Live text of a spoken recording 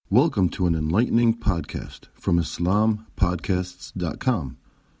Welcome to an enlightening podcast from IslamPodcasts.com.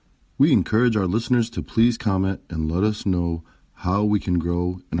 We encourage our listeners to please comment and let us know how we can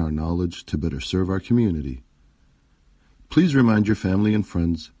grow in our knowledge to better serve our community. Please remind your family and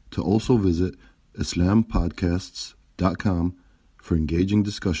friends to also visit IslamPodcasts.com for engaging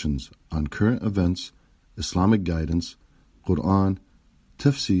discussions on current events, Islamic guidance, Quran,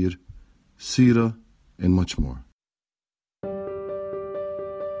 tafsir, seerah, and much more.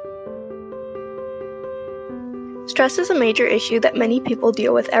 Stress is a major issue that many people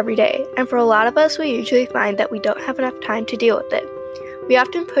deal with every day, and for a lot of us, we usually find that we don't have enough time to deal with it. We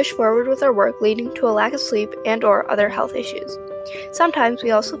often push forward with our work, leading to a lack of sleep and/or other health issues. Sometimes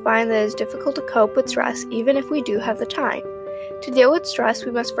we also find that it is difficult to cope with stress even if we do have the time. To deal with stress,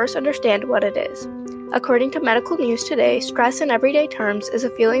 we must first understand what it is. According to Medical News Today, stress in everyday terms is a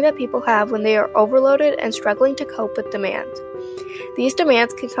feeling that people have when they are overloaded and struggling to cope with demands. These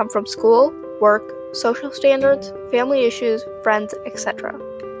demands can come from school, work, social standards, family issues, friends, etc.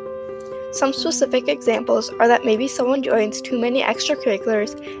 Some specific examples are that maybe someone joins too many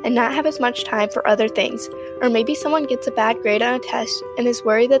extracurriculars and not have as much time for other things, or maybe someone gets a bad grade on a test and is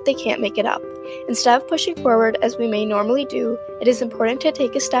worried that they can't make it up. Instead of pushing forward as we may normally do, it is important to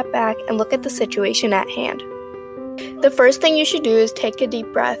take a step back and look at the situation at hand. The first thing you should do is take a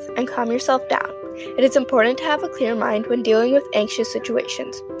deep breath and calm yourself down. It is important to have a clear mind when dealing with anxious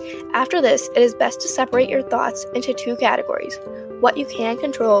situations. After this, it is best to separate your thoughts into two categories: what you can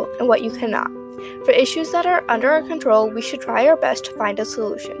control and what you cannot. For issues that are under our control, we should try our best to find a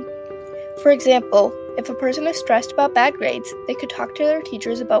solution. For example, if a person is stressed about bad grades, they could talk to their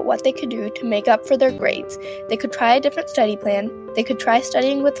teachers about what they could do to make up for their grades. They could try a different study plan, they could try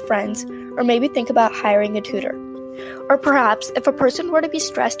studying with friends, or maybe think about hiring a tutor. Or perhaps, if a person were to be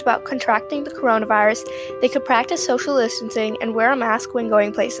stressed about contracting the coronavirus, they could practice social distancing and wear a mask when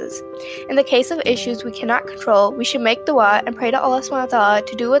going places. In the case of issues we cannot control, we should make dua and pray to Allah SWT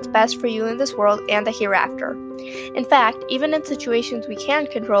to do what's best for you in this world and the hereafter. In fact, even in situations we can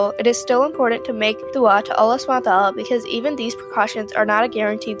control, it is still important to make dua to Allah SWT because even these precautions are not a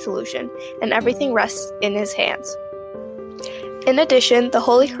guaranteed solution, and everything rests in His hands. In addition, the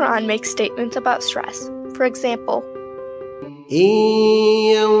Holy Quran makes statements about stress. For example,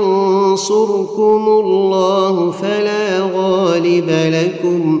 إن ينصركم الله فلا غالب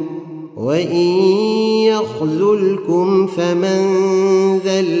لكم وإن يخذلكم فمن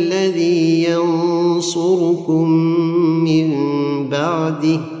ذا الذي ينصركم من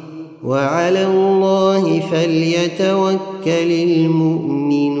بعده وعلى الله فليتوكل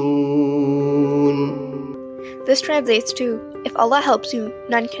المؤمنون. This translates to, if Allah helps you,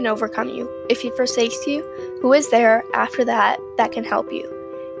 none can overcome you. If He forsakes you, who is there after that can help you?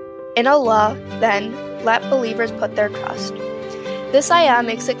 In Allah, then, let believers put their trust. This ayah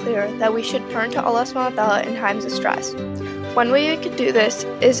makes it clear that we should turn to Allah SWT in times of stress. One way we could do this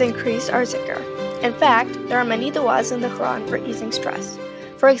is increase our zikr. In fact, there are many du'as in the Quran for easing stress.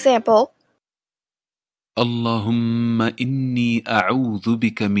 For example, Allahumma inni a'udhu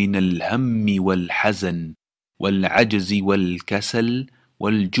bika min al-hammi wal-hazan wal-ajzi wal-kasal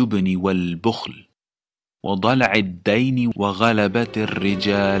wal-jubni wal-bukhl وضلع الدين وغلبة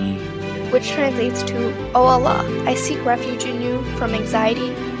الرجال, which translates to, O Allah, I seek refuge in you from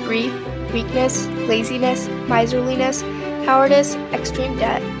anxiety, grief, weakness, laziness, miserliness, cowardice, extreme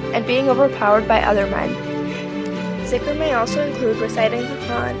debt, and being overpowered by other men. Zikr may also include reciting the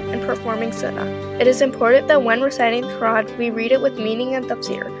Quran and performing sunnah. It is important that when reciting the Quran, we read it with meaning and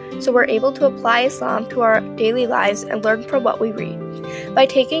tafsir, so we're able to apply Islam to our daily lives and learn from what we read. By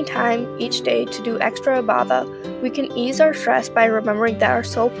taking time each day to do extra ibadah, we can ease our stress by remembering that our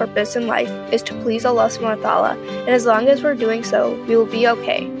sole purpose in life is to please Allah SWT, and as long as we're doing so, we will be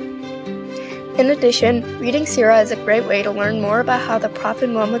okay. In addition, reading seerah is a great way to learn more about how the Prophet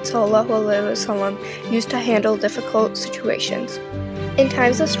Muhammad ﷺ used to handle difficult situations. In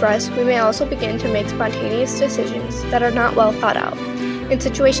times of stress, we may also begin to make spontaneous decisions that are not well thought out. In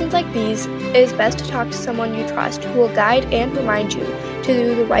situations like these, it is best to talk to someone you trust who will guide and remind you to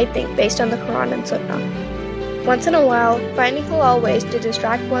do the right thing based on the Quran and Sunnah. Once in a while, finding halal ways to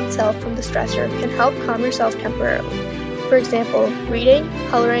distract oneself from the stressor can help calm yourself temporarily. For example, reading,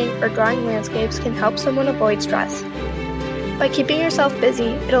 coloring, or drawing landscapes can help someone avoid stress. By keeping yourself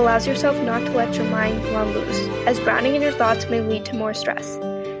busy, it allows yourself not to let your mind run loose, as drowning in your thoughts may lead to more stress.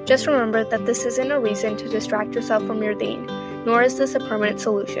 Just remember that this isn't a reason to distract yourself from your deen, nor is this a permanent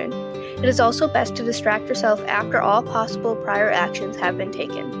solution. It is also best to distract yourself after all possible prior actions have been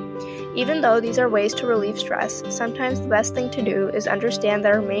taken. Even though these are ways to relieve stress, sometimes the best thing to do is understand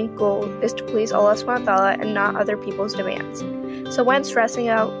that our main goal is to please Allah SWT and not other people's demands. So when stressing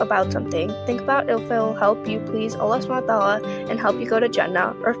out about something, think about if it will help you please Allah subhanahu wa ta'ala and help you go to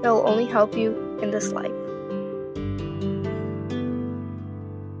Jannah, or if it will only help you in this life.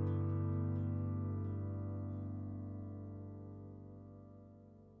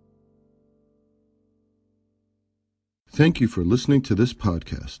 Thank you for listening to this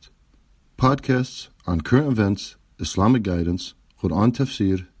podcast. Podcasts on current events, Islamic guidance, Quran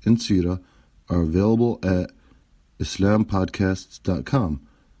tafsir, and seerah are available at islampodcasts.com,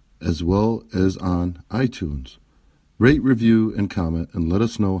 as well as on iTunes. Rate, review, and comment, and let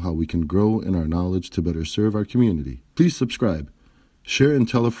us know how we can grow in our knowledge to better serve our community. Please subscribe, share, and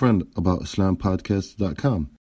tell a friend about islampodcasts.com.